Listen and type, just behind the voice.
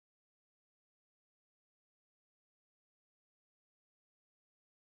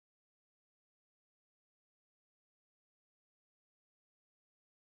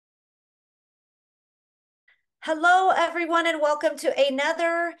Hello, everyone, and welcome to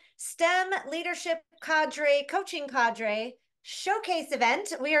another STEM Leadership Cadre, Coaching Cadre showcase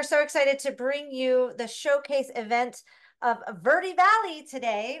event. We are so excited to bring you the showcase event of Verde Valley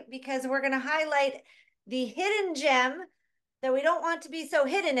today because we're going to highlight the hidden gem that we don't want to be so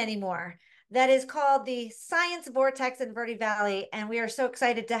hidden anymore. That is called the Science Vortex in Verde Valley. And we are so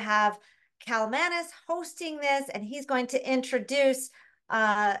excited to have Mannis hosting this, and he's going to introduce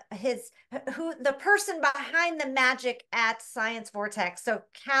the person behind the magic at Science Vortex. So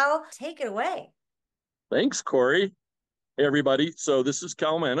Cal, take it away. Thanks, Corey. Hey, everybody. So this is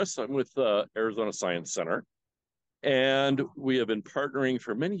Cal Mannis. I'm with Arizona Science Center. And we have been partnering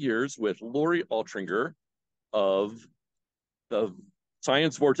for many years with Laurie Altringer of the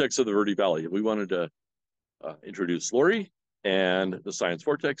Science Vortex of the Verde Valley. We wanted to introduce Laurie and the Science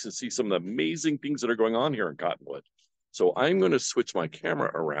Vortex and see some of the amazing things that are going on here in Cottonwood. So I'm going to switch my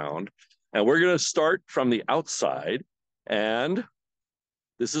camera around, and we're going to start from the outside. And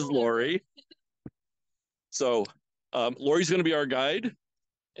this is Laurie. So Laurie's going to be our guide.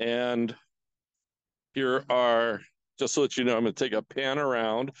 And here are, just so that you know, I'm going to take a pan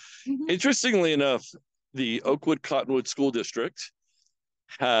around. Interestingly enough, the Oakwood Cottonwood School District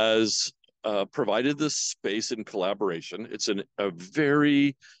has provided this space in collaboration. It's a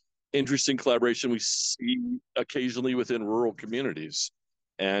very interesting collaboration we see occasionally within rural communities,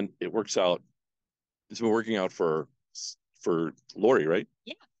 and it works out. It's been working out for Laurie, right?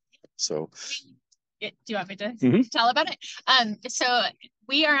 Yeah. So, do you want me to tell about it? So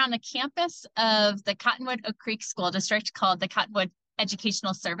we are on the campus of the Cottonwood Oak Creek School District called the Cottonwood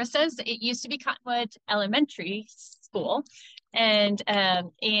Educational Services. It used to be Cottonwood Elementary School. And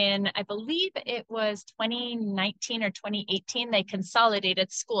in, I believe it was 2019 or 2018, they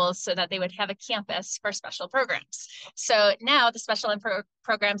consolidated schools so that they would have a campus for special programs. So now the special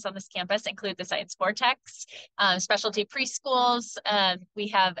programs on this campus include the Science Vortex, specialty preschools. We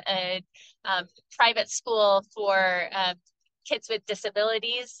have a private school for kids with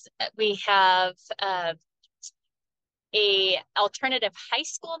disabilities. We have a alternative high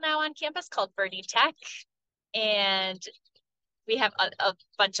school now on campus called Verde Tech. And we have a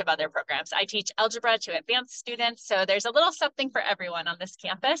bunch of other programs. I teach algebra to advanced students. So there's a little something for everyone on this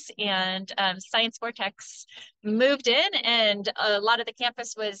campus. And Science Vortex moved in, and a lot of the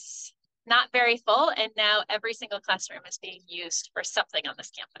campus was not very full. And now every single classroom is being used for something on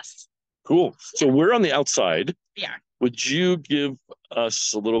this campus. Cool. So we're on the outside. Yeah. Would you give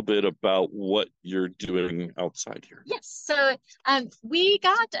us a little bit about what you're doing outside here? Yes. So we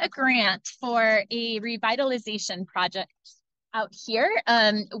got a grant for a revitalization project out here.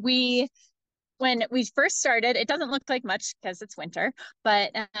 When we first started, it doesn't look like much because it's winter,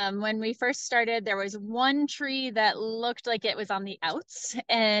 but when we first started, there was one tree that looked like it was on the outs.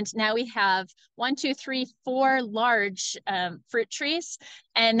 And now we have 4 large fruit trees.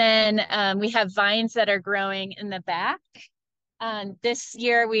 And then we have vines that are growing in the back. This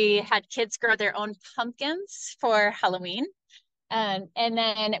year we had kids grow their own pumpkins for Halloween. And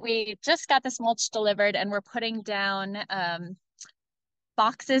then we just got this mulch delivered, and we're putting down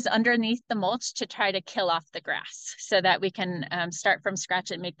boxes underneath the mulch to try to kill off the grass so that we can start from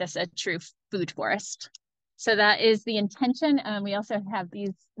scratch and make this a true food forest. So that is the intention. We also have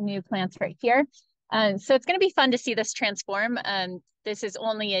these new plants right here. So it's going to be fun to see this transform. This is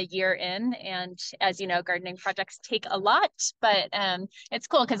only a year in, and as you know, gardening projects take a lot, but it's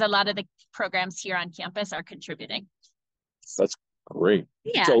cool because a lot of the programs here on campus are contributing. That's great.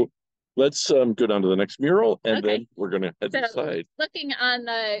 Yeah. So let's go down to the next mural, and then we're going to head inside. Looking on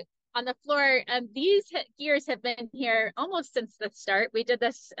the floor, these gears have been here almost since the start. We did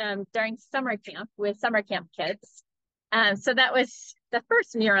this during summer camp with summer camp kids. So that was the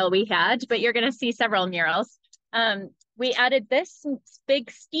first mural we had, but you're going to see several murals. We added this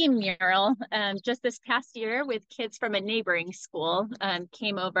big STEAM mural just this past year with kids from a neighboring school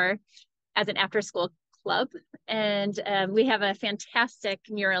came over as an after-school club. And we have a fantastic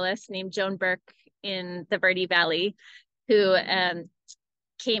muralist named Joan Burke in the Verde Valley who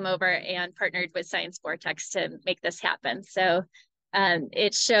came over and partnered with Science Vortex to make this happen. So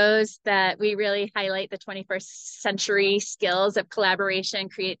it shows that we really highlight the 21st century skills of collaboration,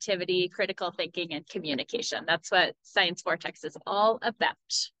 creativity, critical thinking, and communication. That's what Science Vortex is all about.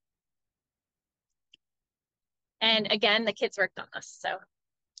 And again, the kids worked on this. So,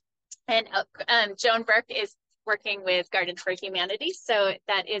 and Joan Burke is working with Gardens for Humanity. So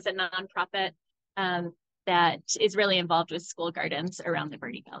that is a nonprofit that is really involved with school gardens around the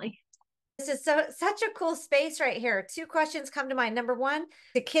Verde Valley. This is such a cool space right here. 2 questions come to mind. Number one,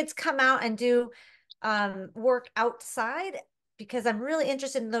 the kids come out and do work outside because I'm really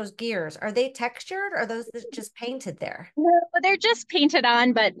interested in those gears. Are they textured or are those just painted there? No, they're just painted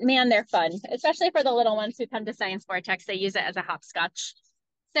on, but man, they're fun, especially for the little ones who come to Science Vortex. They use it as a hopscotch.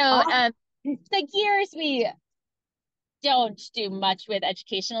 So the gears we don't do much with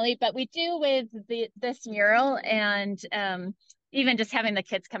educationally, but we do with this mural, and even just having the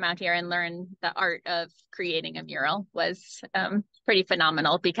kids come out here and learn the art of creating a mural was pretty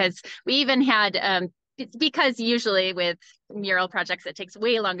phenomenal, because we even had because usually with mural projects it takes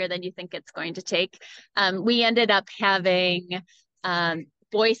way longer than you think it's going to take. We ended up having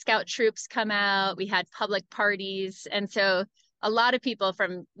Boy Scout troops come out. We had public parties, and so a lot of people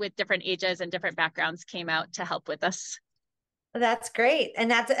with different ages and different backgrounds came out to help with us. That's great,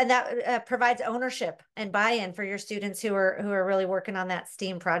 and that provides ownership and buy-in for your students who are really working on that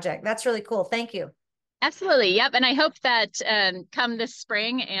STEAM project. That's really cool. Thank you. Absolutely, yep. And I hope that come this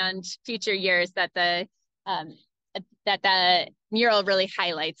spring and future years that the mural really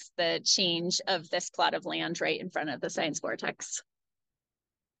highlights the change of this plot of land right in front of the Science Vortex. It's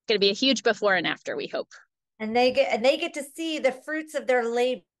going to be a huge before and after, we hope. And they get to see the fruits of their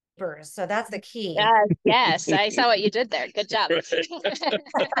labor. So that's the key. Yes, I saw what you did there. Good job.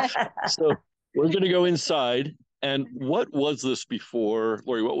 So we're going to go inside. And what was this before,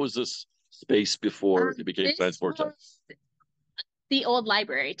 Laurie? What was this space before it became Science Vortex? The old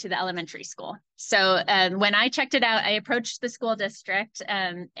library to the elementary school. So when I checked it out, I approached the school district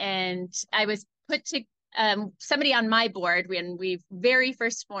and I was put to somebody on my board when we very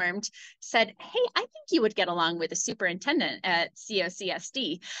first formed said, hey, I think you would get along with the superintendent at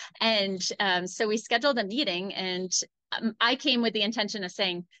COCSD. And so we scheduled a meeting, and I came with the intention of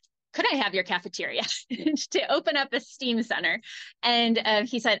saying, could I have your cafeteria to open up a STEAM center? And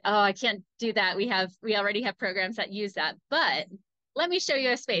he said, oh, I can't do that. We already have programs that use that, but let me show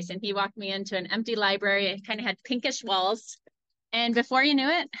you a space. And he walked me into an empty library. It kind of had pinkish walls. And before you knew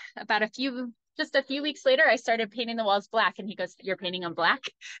it, just a few weeks later, I started painting the walls black, and he goes, you're painting them black?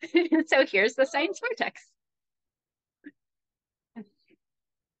 So here's the Science Vortex.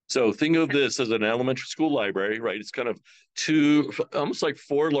 So think of this as an elementary school library, right? It's kind of almost like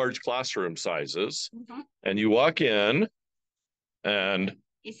 4 large classroom sizes. Mm-hmm. And you walk in and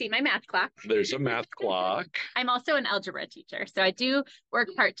you see my math clock. There's a math clock. I'm also an algebra teacher, so I do work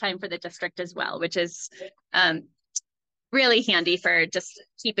part-time for the district as well, which is really handy for just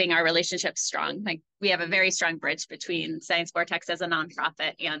keeping our relationships strong. Like, we have a very strong bridge between Science Vortex as a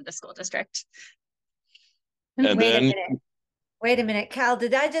nonprofit and the school district. And Wait a minute, Cal,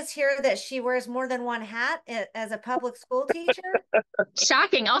 did I just hear that she wears more than one hat as a public school teacher?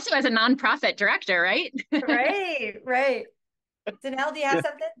 Shocking. Also as a nonprofit director, right? Right. Danelle, do you have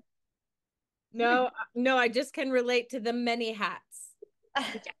something? No, I just can relate to the many hats.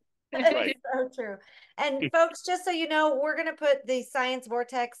 Right. So true. And folks, just so you know, we're going to put the Science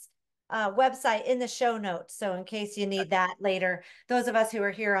Vortex website in the show notes. So in case you need that later, those of us who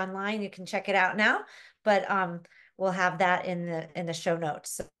are here online, you can check it out now, but we'll have that in the show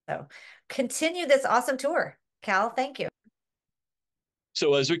notes. So continue this awesome tour. Cal, thank you.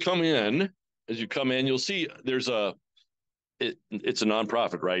 So as you come in, you'll see there's it's a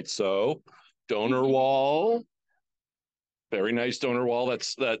nonprofit, right? So donor wall, very nice donor wall.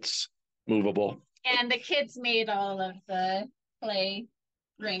 That's movable. And the kids made all of the clay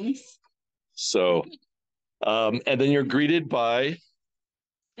rings. So, and then you're greeted by.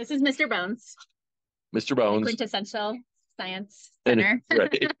 This is Mr. Bones. Mr. Bones. Quintessential Science Center.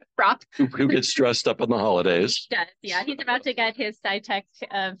 Right. Prop. Who gets dressed up on the holidays. Does, yeah. He's about to get his SciTech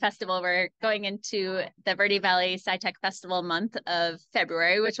festival. We're going into the Verde Valley SciTech Festival month of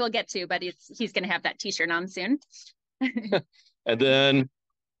February, which we'll get to, but he's going to have that t-shirt on soon. And then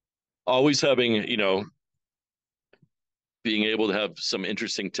always having, being able to have some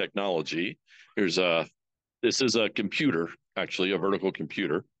interesting technology. This is a computer, actually, a vertical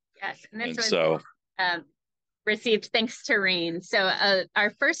computer. Yes, and this was received thanks to RAIN. So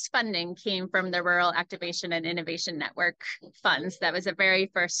our first funding came from the Rural Activation and Innovation Network funds. That was the very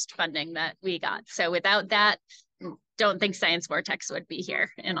first funding that we got. So without that, don't think Science Vortex would be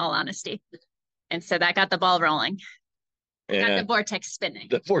here, in all honesty. And so that got the ball rolling. Got the vortex spinning.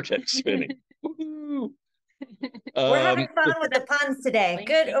 The vortex spinning. We're having fun with the puns today.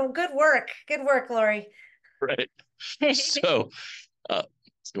 Good work. Good work, Laurie. Right. So,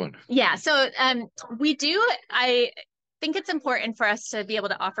 go on. Yeah. So I think it's important for us to be able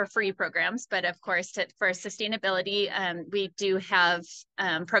to offer free programs, but of course, for sustainability, we do have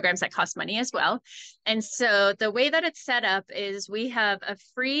programs that cost money as well. And so the way that it's set up is we have a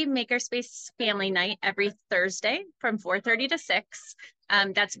free Makerspace family night every Thursday from 4:30 to 6.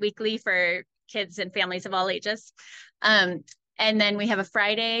 That's weekly for kids and families of all ages. And then we have a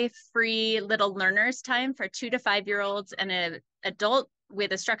Friday free little learners time for 2 to 5 year olds and an adult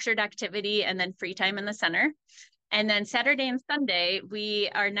with a structured activity and then free time in the center. And then Saturday and Sunday, we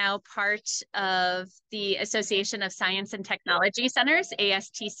are now part of the Association of Science and Technology Centers,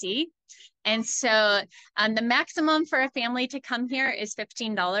 ASTC. And so the maximum for a family to come here is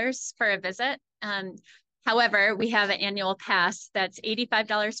 $15 for a visit. However, we have an annual pass that's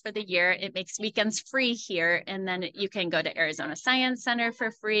 $85 for the year. It makes weekends free here. And then you can go to Arizona Science Center for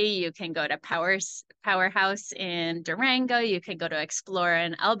free. You can go to Powerhouse in Durango. You can go to Explore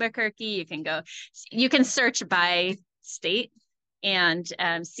in Albuquerque. You can search by state and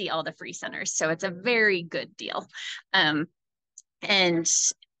see all the free centers. So it's a very good deal. And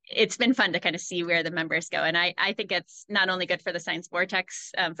it's been fun to kind of see where the members go. And I think it's not only good for the Science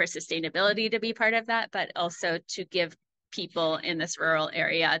Vortex for sustainability to be part of that, but also to give people in this rural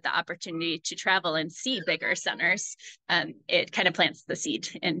area the opportunity to travel and see bigger centers. It kind of plants the seed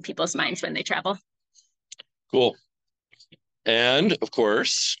in people's minds when they travel. Cool. And of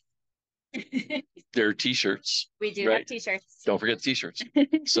course, there are t-shirts. We do have t-shirts. Don't forget t-shirts.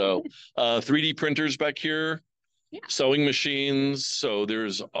 So 3D printers back here. Yeah. Sewing machines. So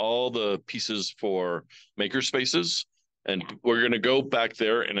there's all the pieces for makerspaces. And we're going to go back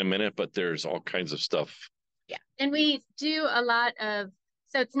there in a minute, but there's all kinds of stuff. Yeah. And we do a lot of,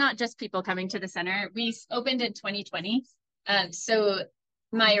 so it's not just people coming to the center. We opened in 2020. So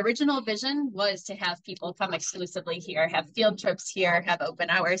my original vision was to have people come exclusively here, have field trips here, have open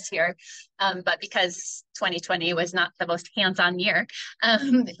hours here. But because 2020 was not the most hands-on year,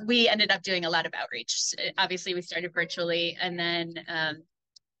 we ended up doing a lot of outreach. Obviously, we started virtually, and then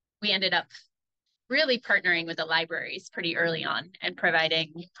we ended up really partnering with the libraries pretty early on and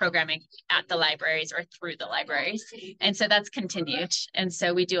providing programming at the libraries or through the libraries. And so that's continued. And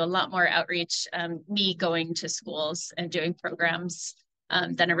so we do a lot more outreach, me going to schools and doing programs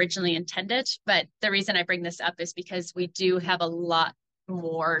than originally intended. But the reason I bring this up is because we do have a lot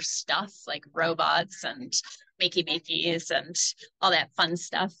more stuff like robots and makey-makeys and all that fun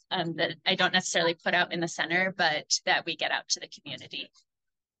stuff that I don't necessarily put out in the center, but that we get out to the community.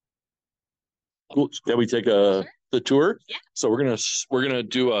 Cool. Can we take the tour? Yeah. So we're gonna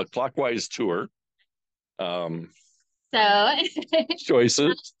do a clockwise tour.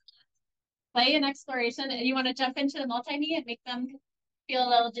 Choices. Play and exploration. And you want to jump into the multi-me and make them feel a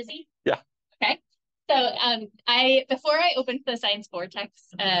little dizzy? Yeah. Okay. So before I opened the Science Vortex,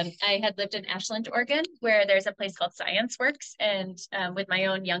 I had lived in Ashland, Oregon, where there's a place called Science Works. And with my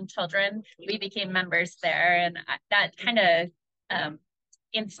own young children, we became members there. And that kind of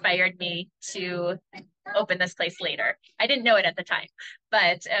inspired me to open this place later. I didn't know it at the time,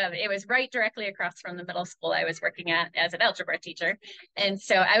 but it was right directly across from the middle school I was working at as an algebra teacher. And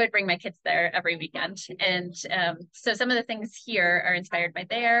so I would bring my kids there every weekend. And so some of the things here are inspired by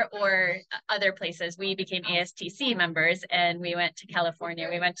there or other places. We became ASTC members and we went to California,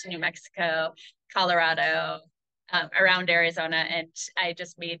 we went to New Mexico, Colorado, around Arizona. And I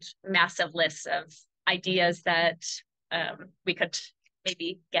just made massive lists of ideas that we could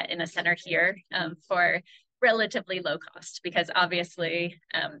maybe get in a center here for relatively low cost, because obviously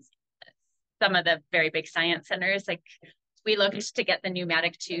some of the very big science centers, like we looked to get the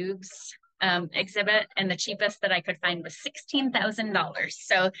pneumatic tubes exhibit, and the cheapest that I could find was $16,000.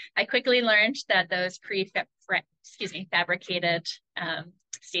 So I quickly learned that those fabricated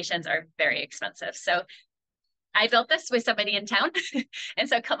stations are very expensive. So I built this with somebody in town. And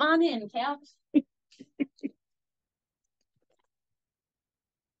so come on in, Cal.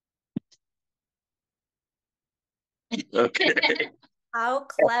 Okay. How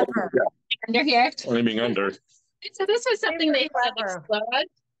clever. Under here. Climbing under. So this was something they had explode.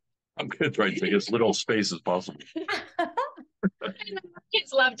 I'm going to try to take as little space as possible.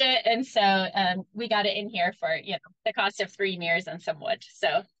 Kids loved it. And so we got it in here for, the cost of 3 mirrors and some wood.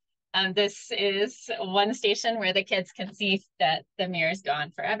 So this is one station where the kids can see that the mirrors go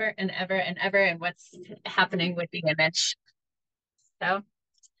on forever and ever and ever and what's happening with the image. So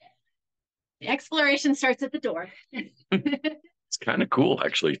the exploration starts at the door. It's kind of cool,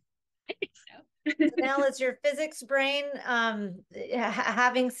 actually. I think so. So now is your physics brain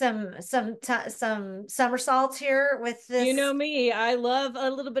having some somersaults here with this? You know me, I love a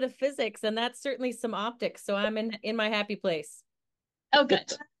little bit of physics, and that's certainly some optics. So I'm in my happy place. Oh,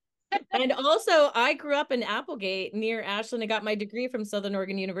 good. And also, I grew up in Applegate near Ashland. I got my degree from Southern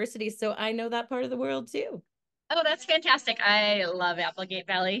Oregon University, so I know that part of the world too. Oh, that's fantastic. I love Applegate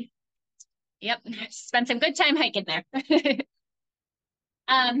Valley. Yep, spent some good time hiking there.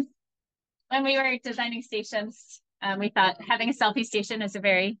 When we were designing stations, we thought having a selfie station is a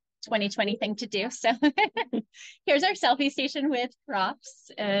very 2020 thing to do. So here's our selfie station with props.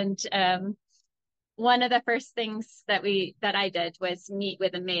 And one of the first things that I did was meet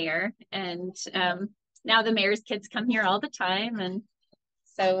with the mayor. And now the mayor's kids come here all the time. And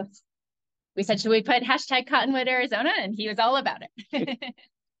so we said, should we put hashtag Cottonwood, Arizona? And he was all about it.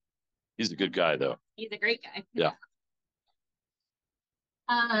 He's a good guy, though. He's a great guy. Yeah.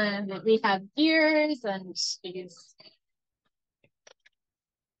 We have gears and these.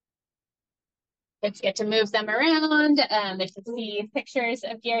 Kids get to move them around. They can see pictures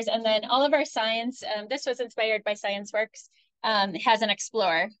of gears. And then all of our science, this was inspired by Science Works, has an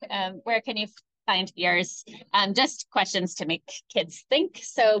explorer. Where can you find gears? Just questions to make kids think.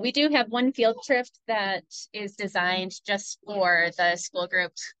 So we do have one field trip that is designed just for the school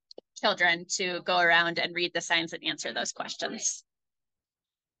group children to go around and read the signs and answer those questions.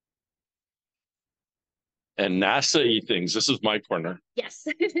 And NASA-y things. This is my corner. Yes.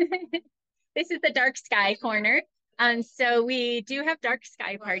 This is the dark sky corner. So we do have dark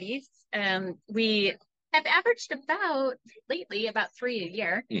sky parties. We have averaged lately about 3 a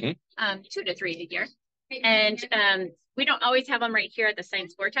year, 2 to 3 a year. And we don't always have them right here at the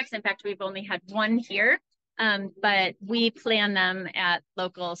Science Vortex. In fact, we've only had one here, but we plan them at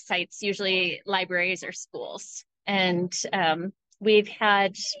local sites, usually libraries or schools. And we've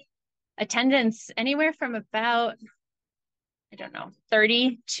had attendance anywhere from about,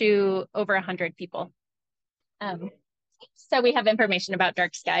 30 to over 100 people. So we have information about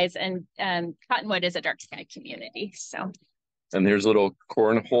dark skies, and Cottonwood is a dark sky community. So, and there's a little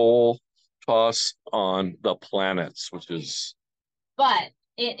cornhole toss on the planets, which is. But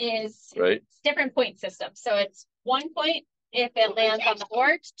it is right. Different point system. So it's 1 point if it lands on the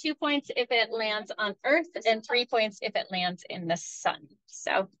board, 2 points if it lands on Earth, and 3 points if it lands in the sun.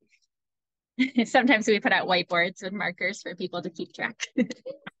 So sometimes we put out whiteboards with markers for people to keep track. I'm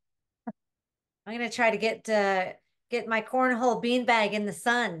gonna try to get my cornhole beanbag in the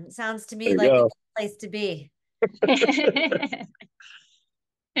sun. Sounds to me There like you a go. good place to be.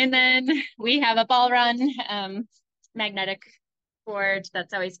 And then we have a ball run, magnetic board.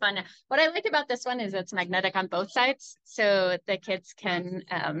 That's always fun. What I like about this one is it's magnetic on both sides, so the kids can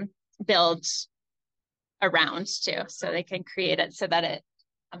build around too. So they can create it so that it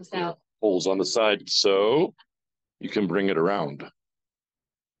comes out. Holes on the side, so you can bring it around.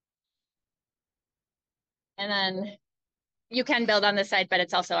 And then you can build on the side, but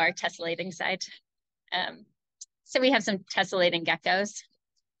it's also our tessellating side. So we have some tessellating geckos.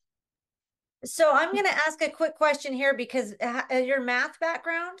 So I'm going to ask a quick question here because your math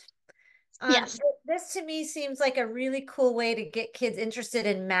background. Yes. This to me seems like a really cool way to get kids interested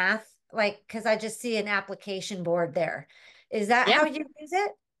in math, like, because I just see an application board there. Is that how you use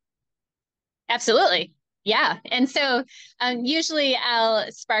it? Absolutely. Yeah. And so usually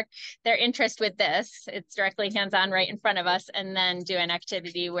I'll spark their interest with this. It's directly hands-on right in front of us, and then do an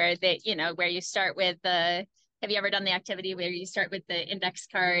activity where where you start with have you ever done the activity where you start with the index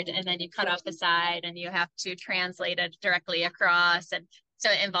card and then you cut off the side and you have to translate it directly across? And so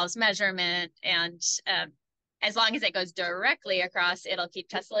it involves measurement, and as long as it goes directly across, it'll keep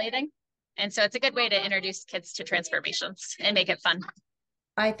tessellating. And so it's a good way to introduce kids to transformations and make it fun.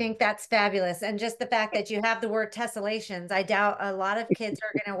 I think that's fabulous. And just the fact that you have the word tessellations, I doubt a lot of kids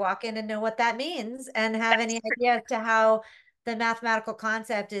are going to walk in and know what that means and have any idea as to how the mathematical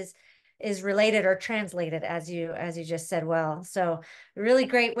concept is related or translated, as you just said. Well, so really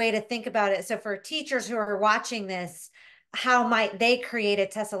great way to think about it. So for teachers who are watching this, how might they create a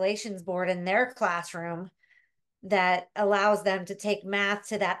tessellations board in their classroom that allows them to take math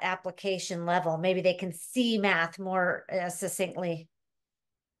to that application level? Maybe they can see math more succinctly.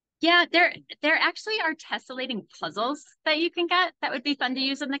 Yeah, there actually are tessellating puzzles that you can get that would be fun to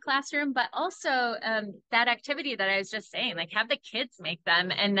use in the classroom, but also that activity that I was just saying, like have the kids make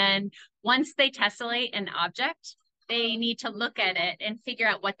them. And then once they tessellate an object, they need to look at it and figure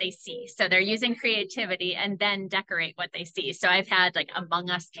out what they see. So they're using creativity and then decorate what they see. So I've had like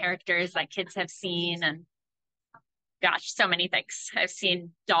Among Us characters that kids have seen, and gosh, so many things. I've seen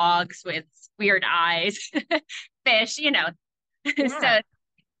dogs with weird eyes, fish, Yeah. So.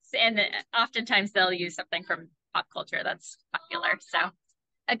 And oftentimes they'll use something from pop culture that's popular. So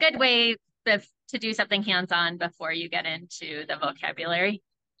a good way to do something hands-on before you get into the vocabulary.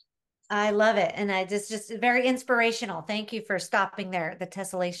 I love it. And I just very inspirational. Thank you for stopping there at the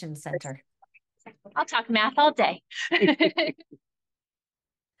Tessellation Center. I'll talk math all day.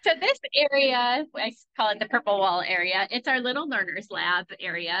 So this area, I call it the purple wall area. It's our little learners lab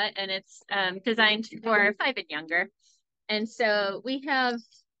area, and it's designed for 5 and younger. And so we have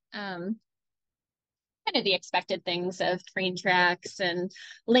kind kind of the expected things of train tracks and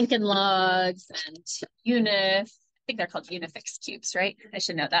Lincoln Logs and I think they're called Unifix cubes, right? I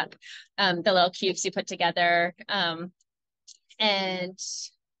should know that. The little cubes you put together, and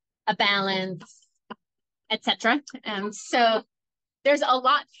a balance, etc. So there's a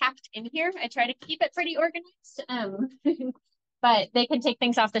lot packed in here. I try to keep it pretty organized, but they can take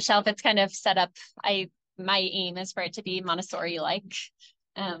things off the shelf. It's kind of set up. My aim is for it to be Montessori-like.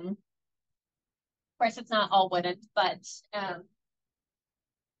 Of course, it's not all wooden, but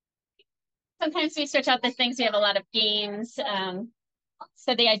sometimes we switch out the things. We have a lot of games.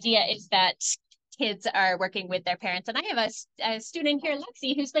 So the idea is that kids are working with their parents. And I have a student here,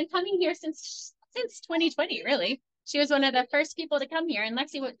 Lexi, who's been coming here since 2020, really. She was one of the first people to come here. And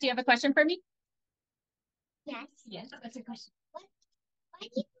Lexi, do you have a question for me? Yes. Yes, what's your question? Why do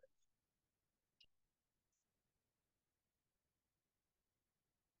you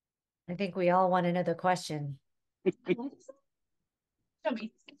I think we all want to know the question. Show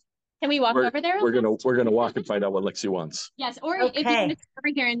me. Can we walk over there? We're gonna walk and find out what Lexi wants. Yes, or if you Okay. want to come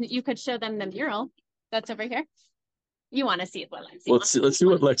over here and you could show them the mural that's over here. You want to see what Lexi Let's wants. see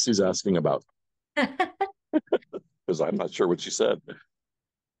what Lexi's asking about, because I'm not sure what she said.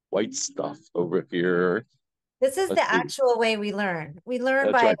 White stuff over here. This is Let's the see. actual way we learn. We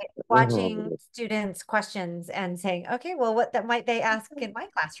learn That's by right. watching Oh. students' questions and saying, okay, well, what that might they ask in my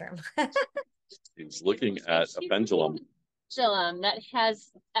classroom? He's looking at a pendulum. Pendulum that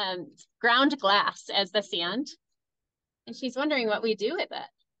has ground glass as the sand. And she's wondering what we do with it.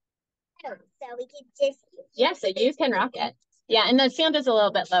 so we can just Yeah, so you can rock it. Yeah, and the sand is a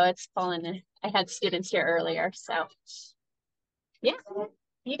little bit low. It's fallen. I had students here earlier, so yeah,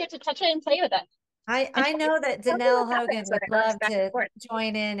 you get to touch it and play with it. I know that Danelle Hogan would love to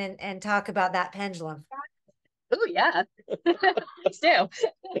join in and talk about that pendulum. Oh yeah, let's do.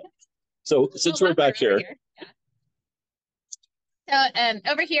 So since we're back here, So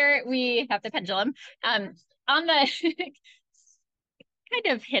over here we have the pendulum. On the kind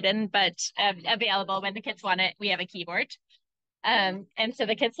of hidden but available when the kids want it, we have a keyboard. And so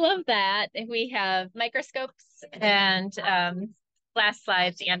the kids love that. We have microscopes and glass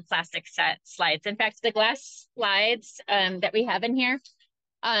slides and plastic slides. In fact, the glass slides that we have in here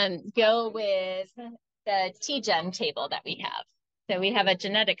go with the TGen table that we have. So we have a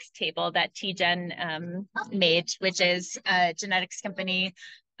genetics table that TGen made, which is a genetics company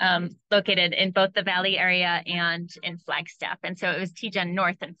located in both the Valley area and in Flagstaff. And so it was TGen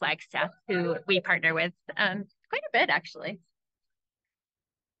North and Flagstaff who we partner with quite a bit, actually.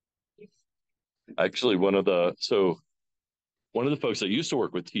 actually one of the folks that used to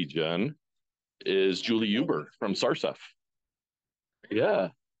work with TGen is Julie Huber from Sarsef. Yeah.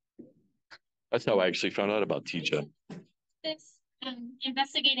 That's how I actually found out about TGen. It's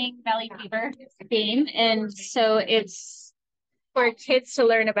investigating valley fever game, and so it's for kids to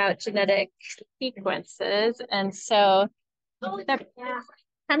learn about genetic sequences. And so the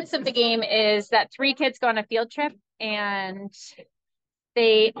premise of the game is that 3 kids go on a field trip, and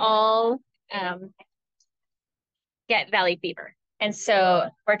they all get valley fever. And so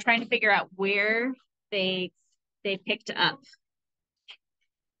we're trying to figure out where they picked up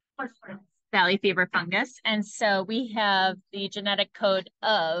valley fever fungus. And so we have the genetic code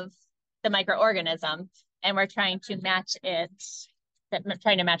of the microorganism, and we're trying to match the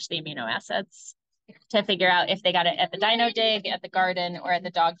amino acids to figure out if they got it at the dino dig, at the garden, or at the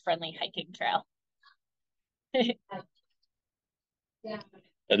dog-friendly hiking trail.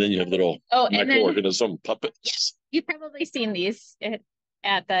 And then you have little microorganism puppets. You've probably seen these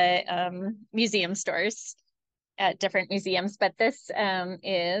at the museum stores at different museums, but this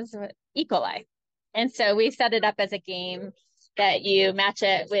is E. coli. And so we set it up as a game that you match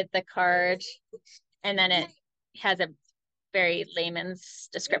it with the card, and then it has a very layman's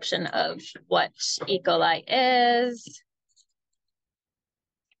description of what E. coli is.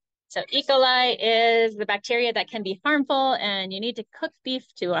 So E. coli is the bacteria that can be harmful, and you need to cook beef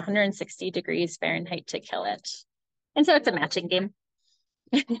to 160 degrees Fahrenheit to kill it. And so it's a matching game.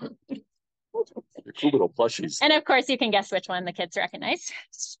 They're cool little plushies. And of course, you can guess which one the kids recognize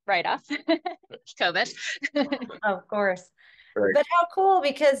right off. COVID. Of course. Right. But how cool,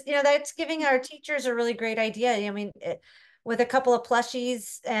 because, that's giving our teachers a really great idea. I mean, with a couple of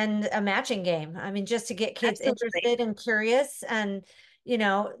plushies and a matching game. I mean, just to get kids interested and curious, and,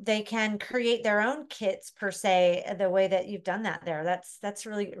 they can create their own kits per se, the way that you've done that there. That's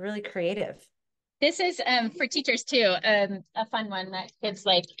really, really creative. This is for teachers too, a fun one that kids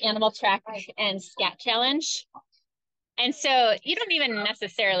like Animal Track and Scat Challenge. And so you don't even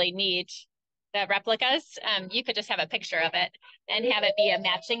necessarily need the replicas. You could just have a picture of it and have it be a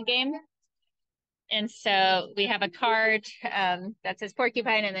matching game. And so we have a card that says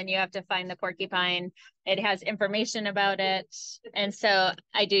porcupine, and then you have to find the porcupine. It has information about it. And so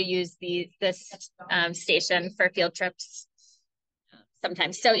I do use this station for field trips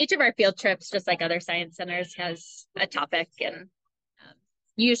sometimes. So each of our field trips, just like other science centers, has a topic. And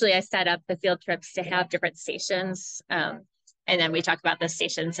usually I set up the field trips to have different stations. And then we talk about the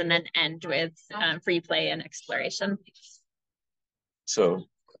stations and then end with free play and exploration. So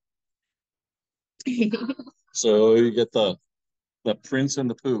so you get the prince and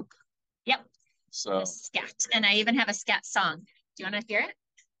the poop. Yep. So the scat. And I even have a scat song. Do you want to hear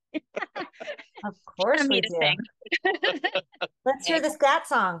it? Of course we do. Let's hear the scat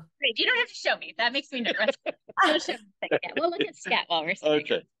song. Great. You don't have to show me. That makes me nervous. We'll look at scat while we're singing.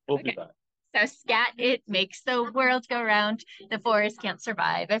 Okay, we'll be back. So scat, it makes the world go round. The forest can't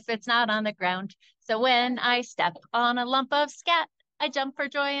survive if it's not on the ground. So when I step on a lump of scat, I jump for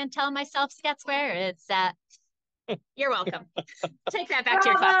joy and tell myself scat's where it's at. You're welcome. Take that back to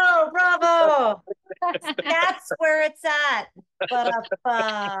your class. Bravo. That's where it's at. I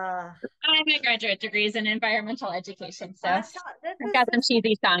have my graduate degrees in environmental education, so I've got some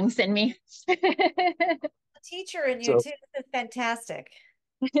cheesy songs in me. Teacher in you too. This is fantastic.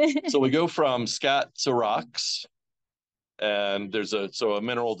 So we go from scat to rocks, and there's a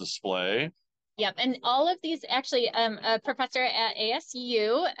mineral display. Yep, and all of these actually, a professor at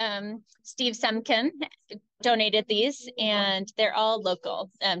ASU, Steve Semken, donated these, and they're all local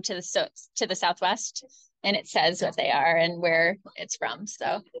to the Southwest, and it says what they are and where it's from.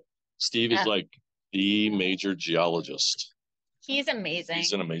 So Steve is like the major geologist. He's amazing.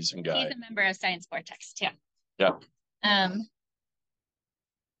 He's an amazing guy. He's a member of Science Vortex too. Yeah.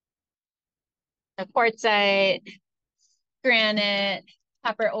 The quartzite, granite,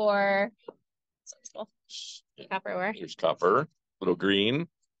 copper ore. Cool. Copper ore. Here's copper, little green.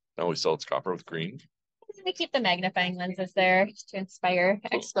 Now we sell it's copper with green. We keep the magnifying lenses there to inspire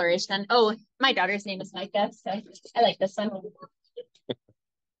exploration. Oh, my daughter's name is Micah, so I like this one.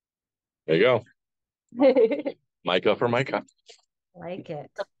 There you go. Micah for Micah. Like it.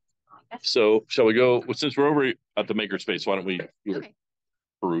 So shall we go? Well, since we're over at the Makerspace, why don't we do a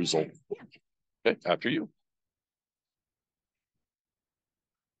perusal? Yeah. Okay, after you.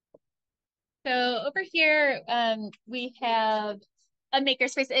 So over here, we have a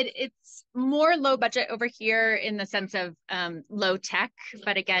Makerspace. It's more low budget over here in the sense of low tech,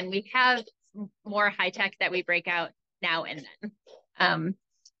 but again, we have more high tech that we break out now and then,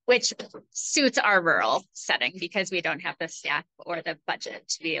 which suits our rural setting because we don't have the staff or the budget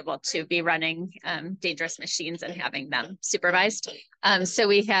to be able to be running dangerous machines and having them supervised. So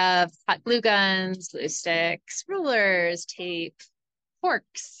we have hot glue guns, glue sticks, rulers, tape,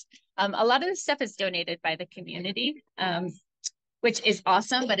 forks. A lot of this stuff is donated by the community, which is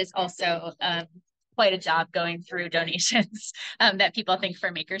awesome, but it's also quite a job going through donations that people think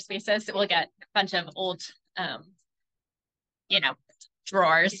for makerspaces. We'll get a bunch of old,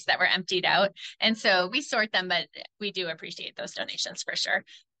 drawers that were emptied out. And so we sort them, but we do appreciate those donations for sure.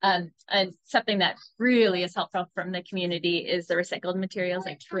 And something that really is helpful from the community is the recycled materials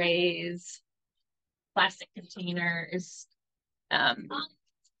like trays, plastic containers,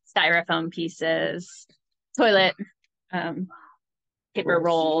 styrofoam pieces, toilet paper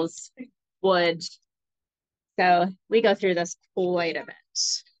rolls, wood. So we go through this quite a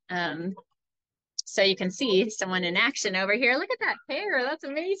bit. So you can see someone in action over here. Look at that hair. That's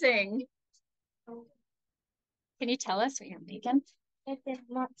amazing. Can you tell us what you're making?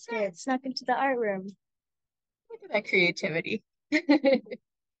 It snuck into the art room. Look at that creativity.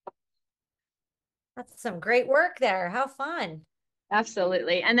 That's some great work there. How fun.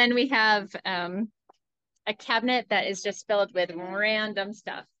 Absolutely. And then we have a cabinet that is just filled with random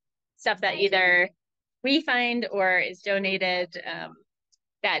stuff that either we find or is donated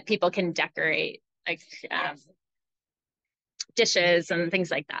that people can decorate, like dishes and things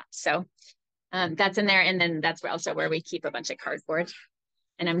like that. So that's in there. And then that's also where we keep a bunch of cardboard.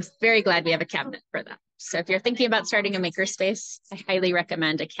 And I'm very glad we have a cabinet for that. So if you're thinking about starting a makerspace, I highly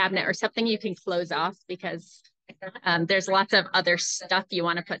recommend a cabinet or something you can close off because there's lots of other stuff you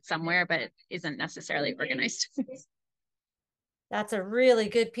want to put somewhere, but it isn't necessarily organized. That's a really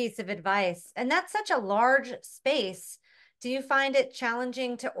good piece of advice. And that's such a large space. Do you find it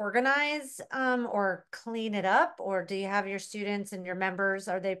challenging to organize or clean it up? Or do you have your students and your members,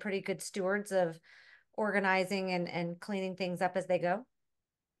 are they pretty good stewards of organizing and cleaning things up as they go?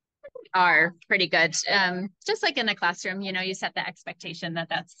 Are pretty good. Just like in a classroom, you set the expectation that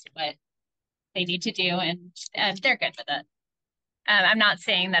that's what they need to do and they're good with it. I'm not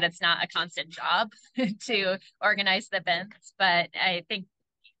saying that it's not a constant job to organize the bins, but I think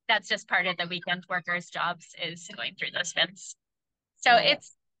that's just part of the weekend workers' jobs, is going through those bins. So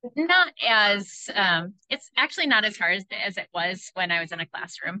it's not as, it's actually not as hard as it was when I was in a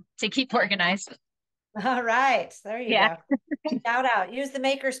classroom to keep organized. All right, there you go. Shout out, use the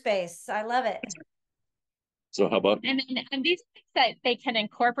Makerspace. I love it. So how about? And these things that they can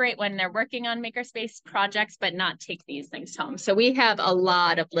incorporate when they're working on Makerspace projects, but not take these things home. So we have a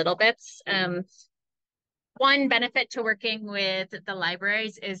lot of little bits. One benefit to working with the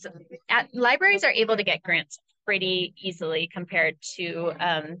libraries is libraries are able to get grants pretty easily compared to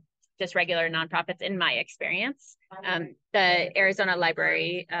just regular nonprofits, in my experience. The Arizona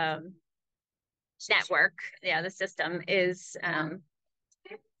Library network, the system is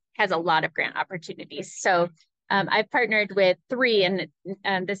has a lot of grant opportunities. So I've partnered with 3,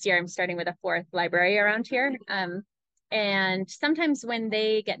 and this year I'm starting with a 4th library around here. And sometimes when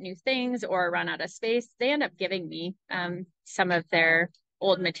they get new things or run out of space, they end up giving me some of their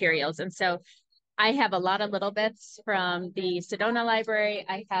old materials. And so I have a lot of little bits from the Sedona Library.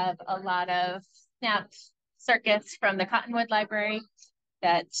 I have a lot of snapped circuits from the Cottonwood Library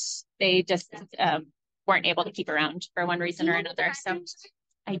that they just weren't able to keep around for one reason or another. So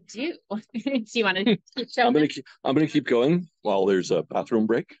I do. Do you want to show I'm going to keep going while there's a bathroom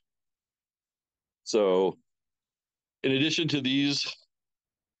break. So in addition to these,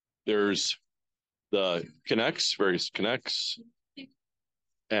 there's the connects, various connects,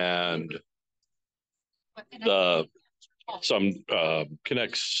 and some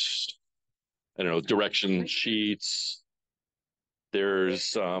connects, I don't know, direction sheets.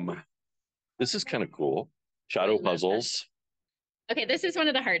 There's this is kind of cool, shadow puzzles. Okay, this is one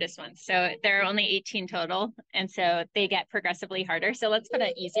of the hardest ones. So there are only 18 total, and so they get progressively harder. So let's put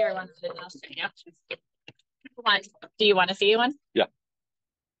an easier one. Do you want to see one? Yeah.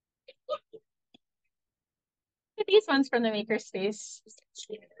 These ones from the Makerspace.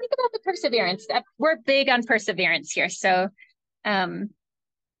 Think about the perseverance. We're big on perseverance here. So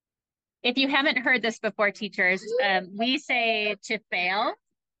if you haven't heard this before, teachers, we say to fail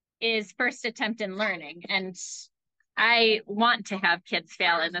is first attempt in learning. And I want to have kids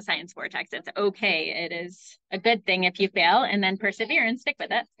fail in the Science Vortex. It's okay. It is a good thing if you fail, and then persevere and stick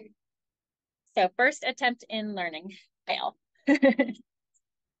with it. So first attempt in learning, fail.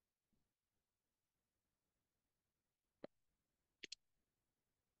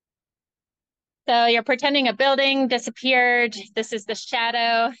 So you're pretending a building disappeared. This is the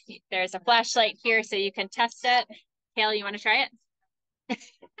shadow. There's a flashlight here so you can test it. Hale, you want to try it?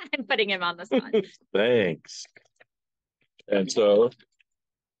 I'm putting him on the spot. Thanks. And so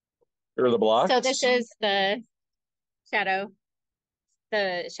here are the blocks. So this is the shadow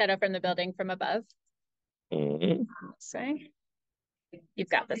from the building from above. Mm-hmm. So you've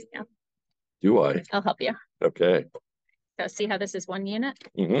got this now. Do I? I'll help you. Okay. So see how this is one unit?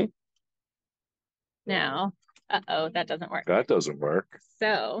 Mm-hmm. Now, uh-oh, that doesn't work. That doesn't work.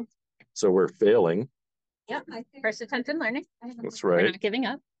 So we're failing. Yep. First attempt in learning. That's We're right. not giving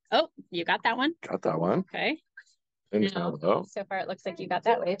up. Oh, you got that one. Got that one. Okay. And Now, so far it looks like you got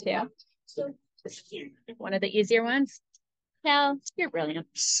that way too. One of the easier ones. Cal, you're brilliant.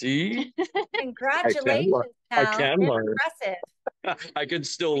 See? Congratulations, I can learn. Impressive. I can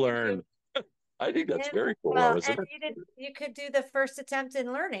still learn. I think that's very cool. Well, isn't and it? you could do the first attempt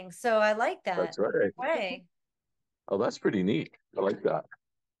in learning. So I like that. That's right. Way. Oh, that's pretty neat. I like that.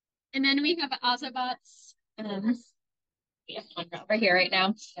 And then we have Ozobots. Over here right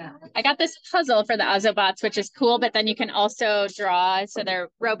now. I got this puzzle for the Ozobots, which is cool, but then you can also draw. So they're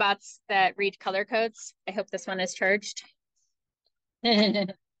robots that read color codes. I hope this one is charged.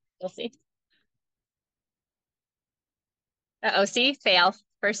 We'll see. Uh-oh, see? Fail.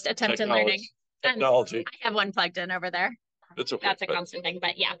 First attempt in learning. Technology. I have one plugged in over there. That's okay. That's a constant thing,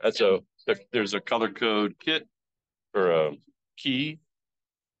 but yeah. There's a color code kit or a key,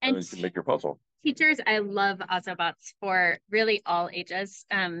 and you can make your puzzle. Teachers, I love Ozobots for really all ages,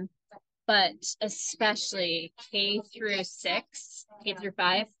 but especially K through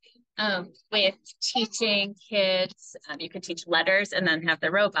 5, with teaching kids. You can teach letters and then have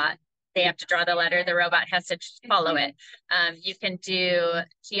the robot. They have to draw the letter. The robot has to follow it. You can do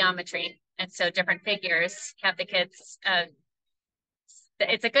geometry. And so different figures, have the kids,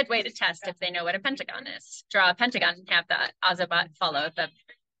 it's a good way to test if they know what a pentagon is. Draw a pentagon and have the Ozobot follow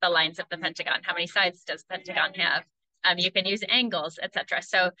the lines of the pentagon. How many sides does the pentagon have? You can use angles, etc.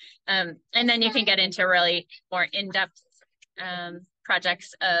 So, and then you can get into really more in-depth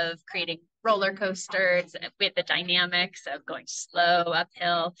projects of creating roller coasters with the dynamics of going slow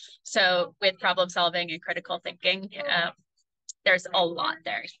uphill. So with problem solving and critical thinking, there's a lot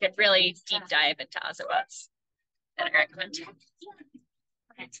there. You could really deep dive into Ozobots that I recommend.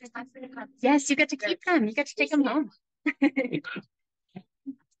 Yes, you get to keep them. You get to take them home.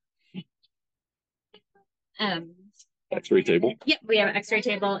 X-ray table. Yep, we have an X-ray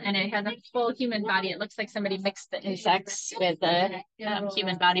table, and it has a full human body. It looks like somebody mixed the insects with the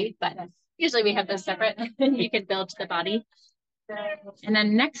human body, but usually we have those separate. You could build the body. And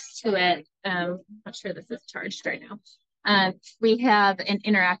then next to it, I'm not sure this is charged right now. We have an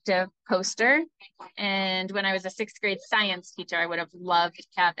interactive poster. And when I was a 6th grade science teacher, I would have loved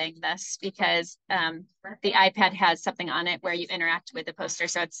having this because the iPad has something on it where you interact with the poster.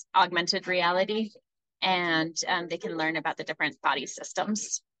 So it's augmented reality, and they can learn about the different body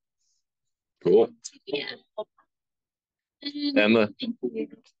systems. Cool. Yeah. And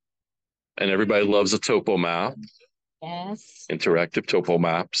everybody loves a topo map. Yes. Interactive topo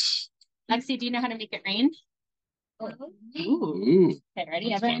maps. Lexi, do you know how to make it rain? Ooh. Okay,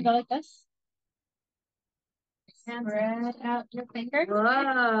 ready? Everyone go like this. Spread out your fingers.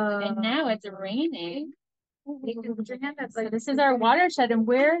 Whoa. And now it's raining. So this is our watershed, and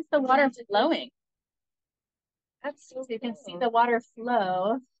where's the water flowing? So you can see the water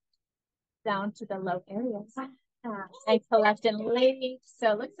flow down to the low areas. I collect in lakes.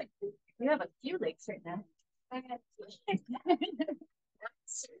 So it looks like we have a few lakes right now.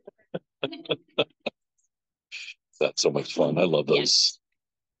 That's so much fun. I love those.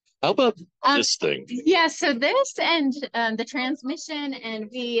 How about this thing? Yeah, so this and the transmission, and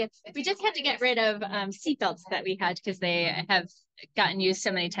we just had to get rid of seatbelts that we had because they have gotten used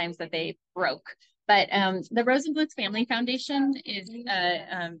so many times that they broke. But the Rosenbluth Family Foundation is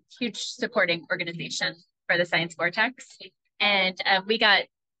a huge supporting organization for the Science Vortex, and we got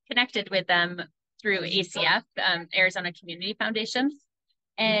connected with them through ACF, Arizona Community Foundation.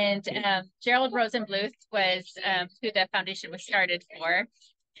 And Gerald Rosenbluth was who the foundation was started for.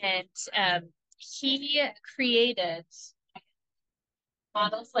 And he created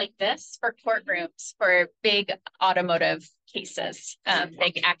models like this for courtrooms for big automotive cases,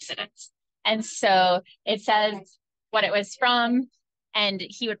 big accidents. And so it says what it was from, and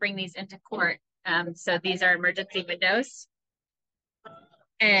he would bring these into court. So these are emergency windows.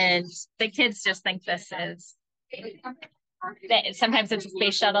 And the kids just think this is, sometimes it's a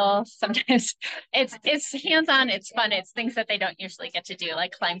space shuttle, sometimes it's hands-on, it's fun, it's things that they don't usually get to do,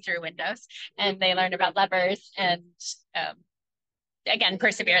 like climb through windows, and they learn about levers and again,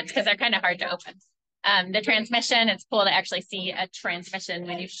 perseverance, because they're kind of hard to open. The transmission, it's cool to actually see a transmission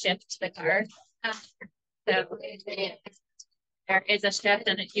when you shift the car. So there is a shift,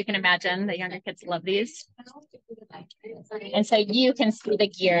 and you can imagine the younger kids love these. And so you can see the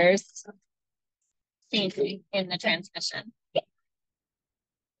gears changing in the transmission.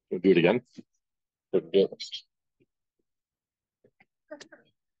 We'll do it again. So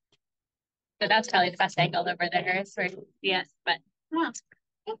that's probably the best angle over there is where you see it. But well,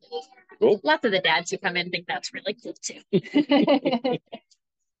 cool. Lots of the dads who come in think that's really cool too.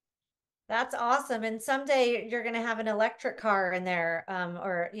 That's awesome. And someday you're going to have an electric car in there,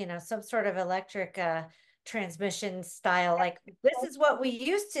 or, you know, some sort of electric transmission style. Like, this is what we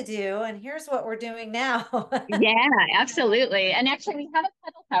used to do, and here's what we're doing now. Yeah, absolutely. And actually, we have a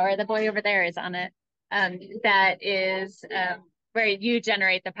pedal power. The boy over there is on it. That is where you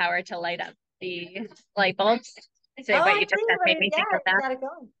generate the power to light up the light bulbs. So Oh, what you just made me think of that. Gotta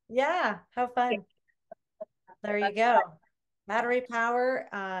go. Yeah, how fun. There you go. Battery power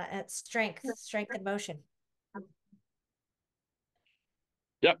at strength and motion.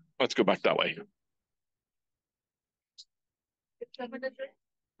 Yep, let's go back that way.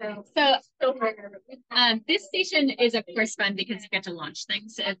 So this station is of course fun because you get to launch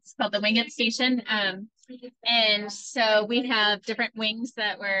things. It's called the Wing It Station. And so we have different wings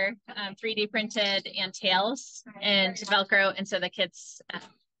that were 3D printed and tails and Velcro. And so the kids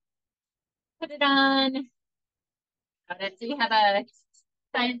put it on. So we have a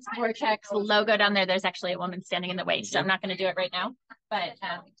Science Vortex logo down there. There's actually a woman standing in the way, so I'm not going to do it right now. But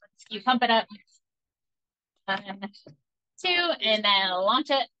you pump it up. 2, and then launch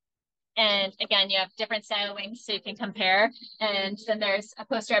it. And again, you have different style wings so you can compare. And then there's a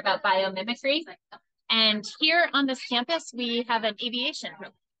poster about biomimicry. And here on this campus, we have an aviation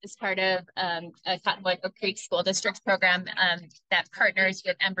program as part of a Cottonwood Oak Creek School District program that partners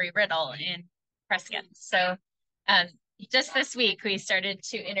with Embry-Riddle in Prescott. So just this week, we started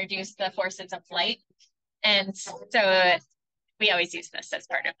to introduce the forces of flight. And so we always use this as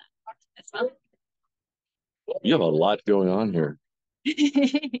part of that as well. You have a lot going on here.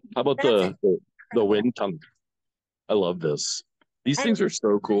 How about the wind tunnel? I love this. These things are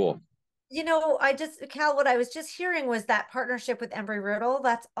so cool. You know, Cal, what I was just hearing was that partnership with Embry-Riddle.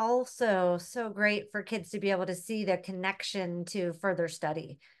 That's also so great for kids to be able to see the connection to further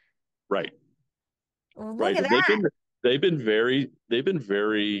study. Right. Well, look Right. at And that. they've been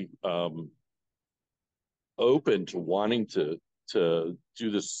very open to wanting to do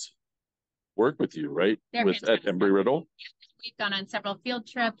this work with you, right? They're With at fantastic. Embry-Riddle. We've gone on several field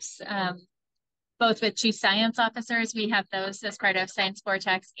trips, both with chief science officers. We have those as part of Science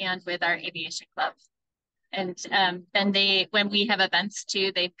Vortex and with our aviation club. And then when we have events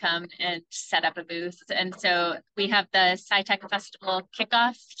too, they've come and set up a booth. And so we have the SciTech Festival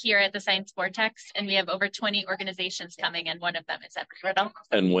kickoff here at the Science Vortex, and we have over 20 organizations coming, and one of them is Embry-Riddle.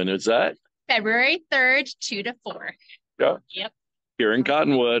 And when is that? February 3rd, 2 to 4. Yeah. Yep. Here in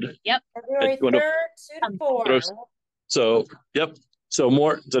Cottonwood. Yep. February 3rd, 2 to 4. So, yep. So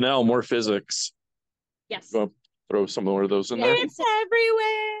Danelle, more physics. Yes. You want to throw some more of those in there? It's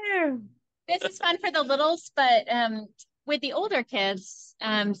everywhere. This is fun for the littles, but with the older kids,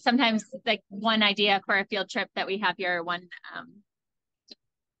 sometimes like one idea for a field trip that we have here, one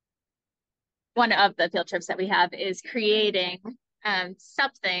of the field trips that we have is creating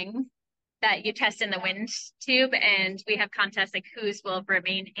something that you test in the wind tube, and we have contests like whose will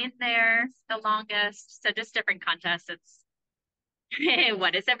remain in there the longest. So just different contests. It's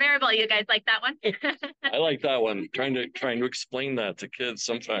what is a variable? You guys like that one? I like that one. Trying to explain that to kids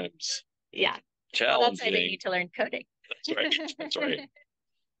sometimes. Yeah. Challenging. Well, that's why they need to learn coding. That's right. That's right.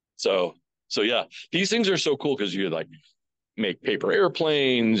 So yeah, these things are so cool because you like make paper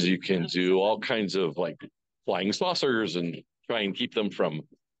airplanes. You can do all kinds of like flying saucers and try and keep them from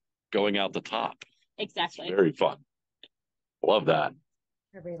going out the top. Exactly. It's very fun. Love that.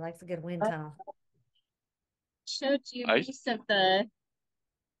 Everybody likes a good wind tunnel. Showed you most of the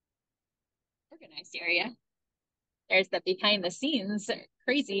organized area. There's the behind the scenes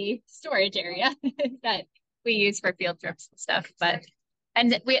crazy storage area that we use for field trips and stuff.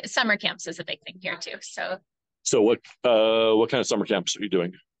 And summer camps is a big thing here too. So what kind of summer camps are you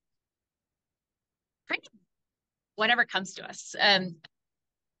doing? Kind of whatever comes to us.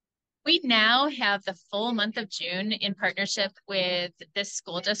 We now have the full month of June in partnership with this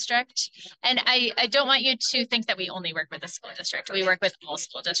school district. And I don't want you to think that we only work with the school district. We work with all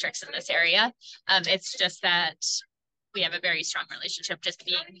school districts in this area. It's just that we have a very strong relationship just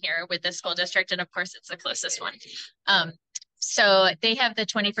being here with the school district. And of course, it's the closest one. So they have the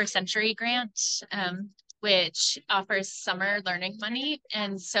 21st Century Grant, which offers summer learning money.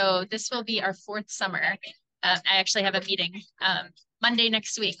 And so this will be our 4th summer. I actually have a meeting Monday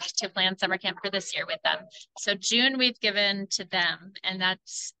next week to plan summer camp for this year with them. So June we've given to them, and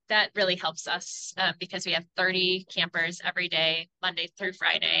that really helps us because we have 30 campers every day, Monday through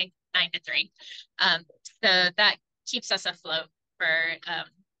Friday, 9 to 3. So that keeps us afloat for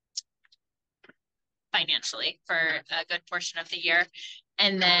financially for a good portion of the year.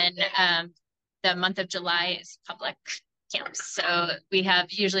 And then the month of July is public camps. So we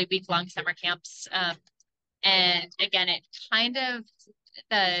have usually week-long summer camps. And again,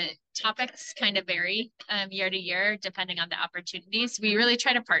 the topics kind of vary year to year, depending on the opportunities. We really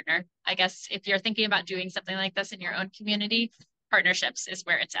try to partner. I guess if you're thinking about doing something like this in your own community, partnerships is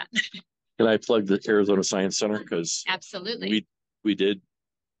where it's at. Can I plug the Arizona Science Center? Because absolutely, we did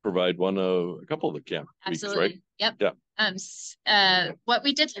provide a couple of the camp absolutely weeks, right? Yep. Yeah. What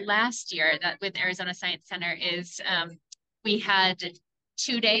we did last year with Arizona Science Center is we had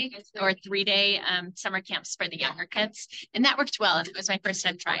 2-day or 3-day summer camps for the younger kids, and that worked well. And it was my first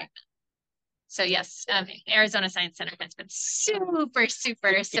time trying. So yes, Arizona Science Center has been super,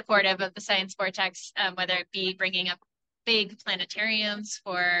 super supportive of the Science Vortex, whether it be bringing up big planetariums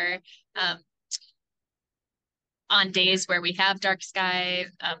for on days where we have dark sky,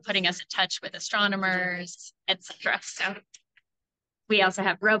 putting us in touch with astronomers, etc. So we also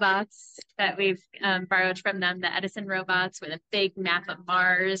have robots that we've borrowed from them, the Edison robots with a big map of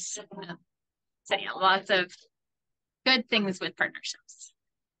Mars. So yeah, lots of good things with partnerships.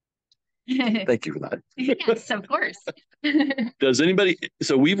 Thank you for that. Yes, of course.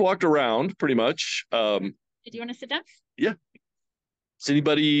 So we've walked around pretty much. Do you want to sit down? Yeah. Does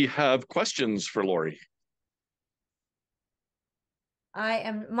anybody have questions for Laurie? I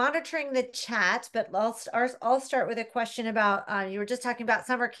am monitoring the chat, but I'll start with a question about, you were just talking about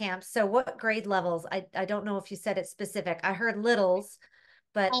summer camps. So what grade levels? I don't know if you said it specific. I heard littles,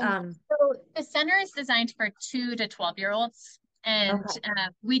 but so the center is designed for 2 to 12-year-olds. And okay.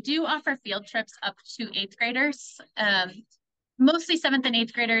 We do offer field trips up to 8th graders. Mostly 7th and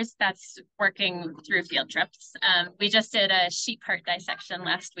 8th graders, that's working through field trips. We just did a sheep heart dissection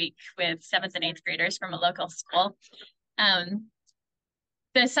last week with 7th and 8th graders from a local school.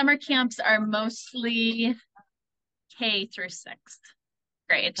 the summer camps are mostly K through 6th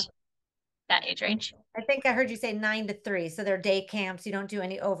grade, that age range. I think I heard you say 9 to 3. So they're day camps. You don't do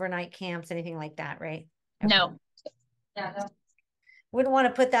any overnight camps, anything like that, right? Okay. No. Yeah. Wouldn't want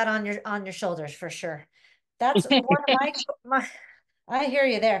to put that on your shoulders for sure. That's one of my I hear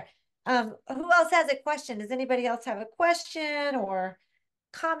you there. Who else has a question? Does anybody else have a question or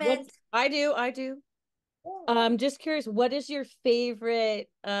comment? I do. Just curious, what is your favorite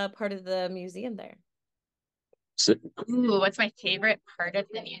part of the museum there? Ooh, what's my favorite part of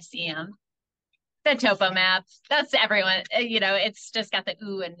the museum? The topo map. That's everyone, it's just got the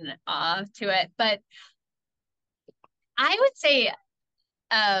ooh and ah to it. But I would say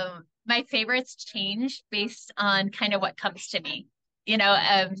my favorites change based on kind of what comes to me.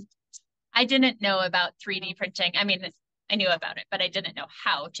 I didn't know about 3D printing. I mean, I knew about it, but I didn't know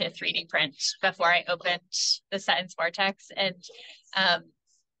how to 3D print before I opened the Science Vortex. And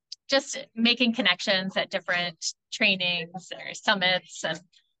just making connections at different trainings or summits.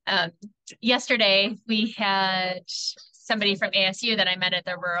 And yesterday we had somebody from ASU that I met at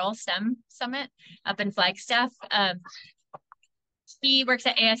the Rural STEM Summit up in Flagstaff. He works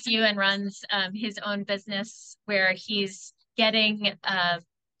at ASU and runs his own business where he's creating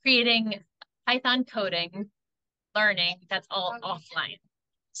Python coding learning that's all offline,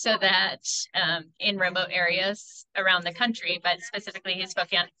 so that in remote areas around the country, but specifically he's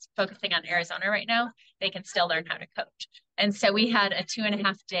focusing on Arizona right now, they can still learn how to code. And so we had a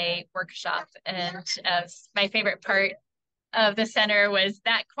 2.5-day workshop, and my favorite part of the center was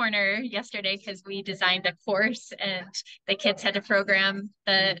that corner yesterday, because we designed a course and the kids had to program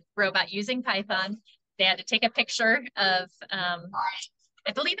the robot using Python. They had to take a picture of,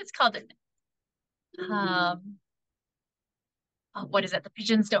 I believe it's called, what is it? The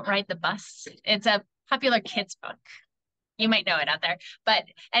Pigeons Don't Ride the Bus. It's a popular kids book. You might know it out there. But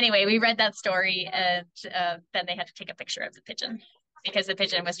anyway, we read that story, and then they had to take a picture of the pigeon because the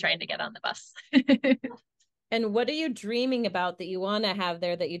pigeon was trying to get on the bus. And what are you dreaming about that you want to have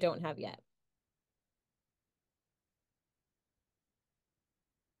there that you don't have yet?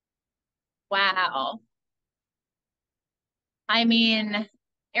 Wow. I mean,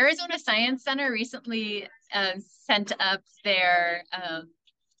 Arizona Science Center recently sent up their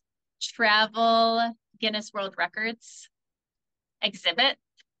travel Guinness World Records exhibit,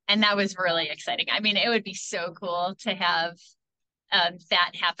 and that was really exciting. I mean, it would be so cool to have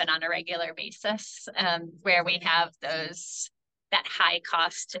that happen on a regular basis, where we have that high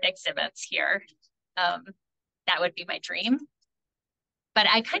cost exhibits here. That would be my dream. But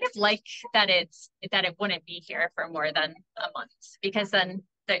I kind of like that it wouldn't be here for more than a month, because then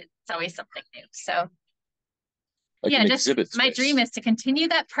it's always something new. So yeah, just my dream is to continue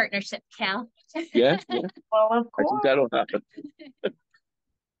that partnership, Cal. Yeah. Well, of course. I think that'll happen.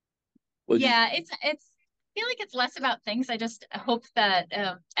 Yeah, I feel like it's less about things. I just hope that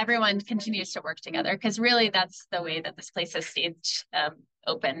everyone continues to work together, because really that's the way that this place has stayed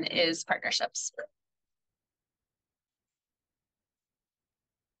open, is partnerships.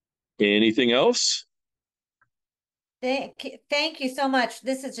 Anything else? Thank you so much.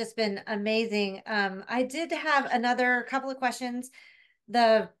 This has just been amazing. I did have another couple of questions.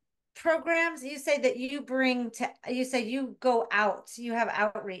 The programs you say that you say you go out, you have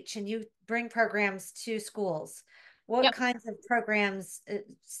outreach and you bring programs to schools. What Yep. kinds of programs,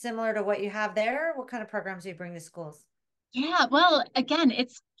 similar to what you have there? What kind of programs do you bring to schools? Yeah, well, again,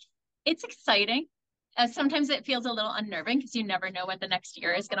 it's exciting. Sometimes it feels a little unnerving because you never know what the next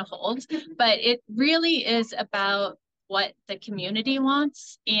year is going to hold, but it really is about what the community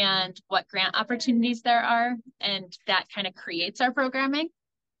wants and what grant opportunities there are, and that kind of creates our programming.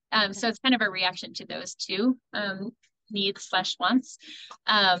 So it's kind of a reaction to those two needs/wants.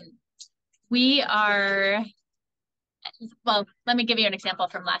 Well, let me give you an example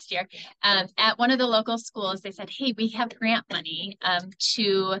from last year. At one of the local schools, they said, hey, we have grant money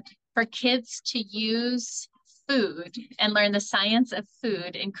for kids to use food and learn the science of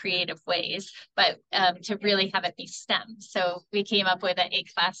food in creative ways, but to really have it be STEM. So we came up with an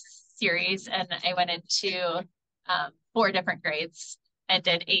 8-class series, and I went into 4 different grades and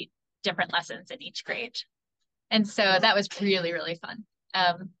did 8 different lessons in each grade. And so that was really, really fun.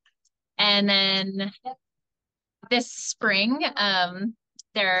 And then this spring,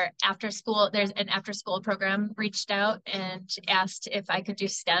 there's an after school program reached out and asked if I could do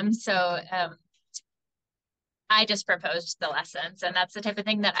STEM. So I just proposed the lessons, and that's the type of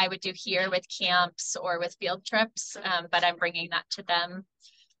thing that I would do here with camps or with field trips, but I'm bringing that to them.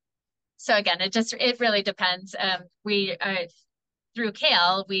 So again, it really depends. Through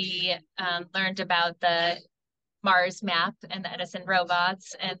Kale, we learned about the Mars map and the Edison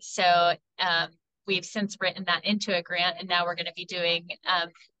robots. And so we've since written that into a grant, and now we're going to be doing,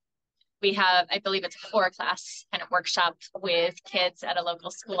 we have, I believe it's a 4-class kind of workshop with kids at a local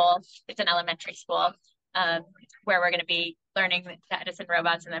school. It's an elementary school where we're going to be learning the Edison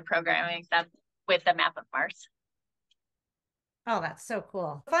robots and then programming them with the map of Mars. Oh, that's so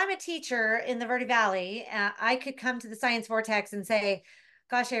cool. If I'm a teacher in the Verde Valley, I could come to the Science Vortex and say,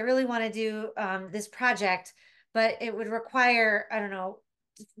 gosh, I really want to do this project, but it would require, I don't know,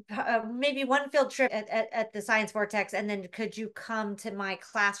 maybe one field trip at the Science Vortex, and then could you come to my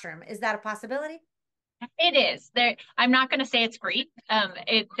classroom? Is that a possibility? It is. There, I'm not going to say it's free.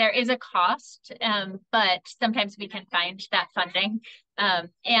 There is a cost, but sometimes we can find that funding.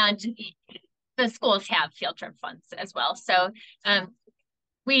 And the schools have field trip funds as well. So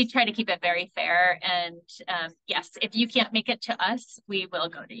we try to keep it very fair. And yes, if you can't make it to us, we will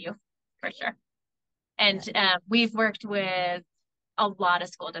go to you for sure. And we've worked with a lot of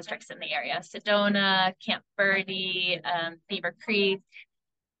school districts in the area: Sedona, Camp Verde, Beaver Creek,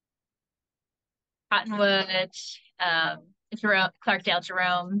 Cottonwood, Jerome, Clarkdale,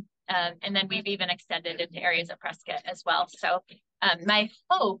 Jerome, and then we've even extended into areas of Prescott as well. So my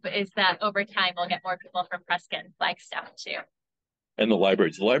hope is that over time we'll get more people from Prescott and Flagstaff too. And the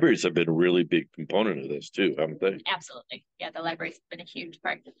libraries have been a really big component of this too, haven't they? Absolutely. Yeah, the libraries have been a huge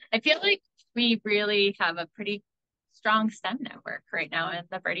part. I feel like we really have a pretty strong STEM network right now in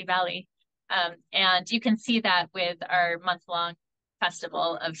the Verde Valley. And you can see that with our month-long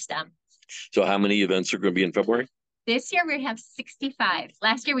festival of STEM. So how many events are going to be in February? This year we have 65.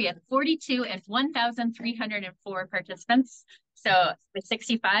 Last year we had 42 and 1,304 participants. So with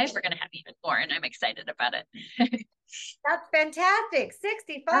 65, we're going to have even more, and I'm excited about it. That's fantastic.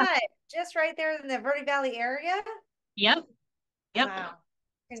 65, just right there in the Verde Valley area. Yep. Wow.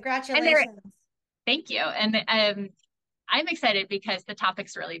 Congratulations. Thank you. And I'm excited because the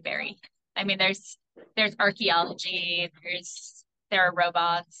topics really vary. I mean, there's archaeology, there are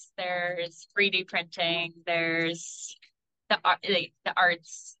robots, there's 3D printing, there's the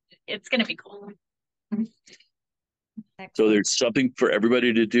arts. It's going to be cool. So there's something for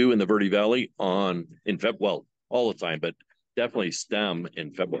everybody to do in the Verde Valley well, all the time, but definitely STEM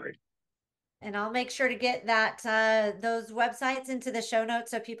in February. And I'll make sure to get that those websites into the show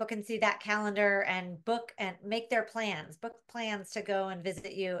notes so people can see that calendar and book and make their plans, book plans to go and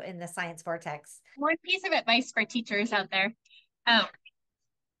visit you in the Science Vortex. One piece of advice for teachers out there.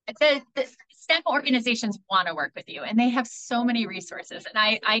 The STEM organizations want to work with you, and they have so many resources.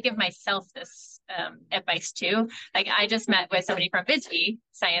 And I give myself this advice too. Like, I just met with somebody from Bisbee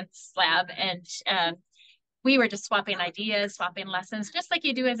Science Lab, and we were just swapping ideas, swapping lessons, just like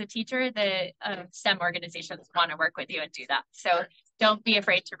you do as a teacher. The STEM organizations want to work with you and do that. So don't be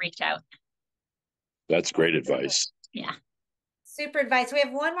afraid to reach out. That's great advice. Yeah. Super advice. We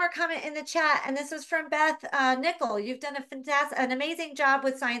have one more comment in the chat, and this is from Beth Nickel. You've done an amazing job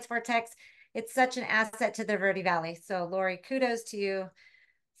with Science Vortex. It's such an asset to the Verde Valley. So Laurie, kudos to you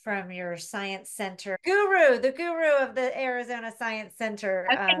from your Science Center guru, the guru of the Arizona Science Center.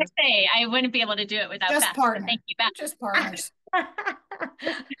 I was going to say, I wouldn't be able to do it without just Beth. partners. Thank you, Beth. Just partners. I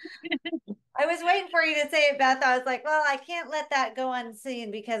was waiting for you to say it, Beth. I was like, well, I can't let that go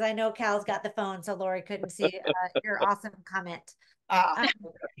unseen because I know Cal's got the phone, so Laurie couldn't see your awesome comment.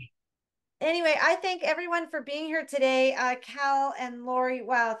 Anyway, I thank everyone for being here today. Cal and Laurie,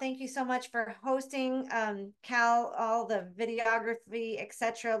 wow, thank you so much for hosting. Cal, all the videography,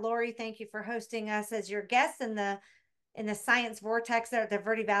 etc. Laurie, thank you for hosting us as your guests in the Science Vortex there at the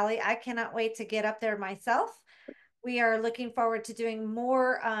Verde Valley. I cannot wait to get up there myself. We are looking forward to doing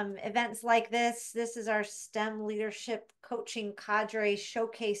more events like this. This is our STEM Leadership Coaching Cadre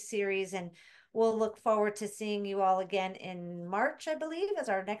Showcase Series, and we'll look forward to seeing you all again in March, I believe, is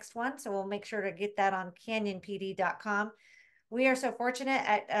our next one. So we'll make sure to get that on canyonpd.com. We are so fortunate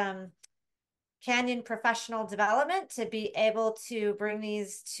at Canyon Professional Development to be able to bring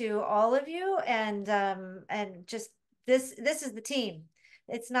these to all of you, and just this is the team.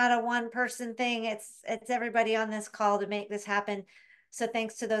 It's not a one-person thing. It's everybody on this call to make this happen. So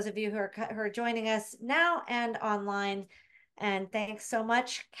thanks to those of you who are joining us now and online. And thanks so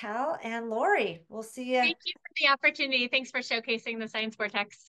much, Cal and Laurie. We'll see you. Thank you for the opportunity. Thanks for showcasing the Science Vortex.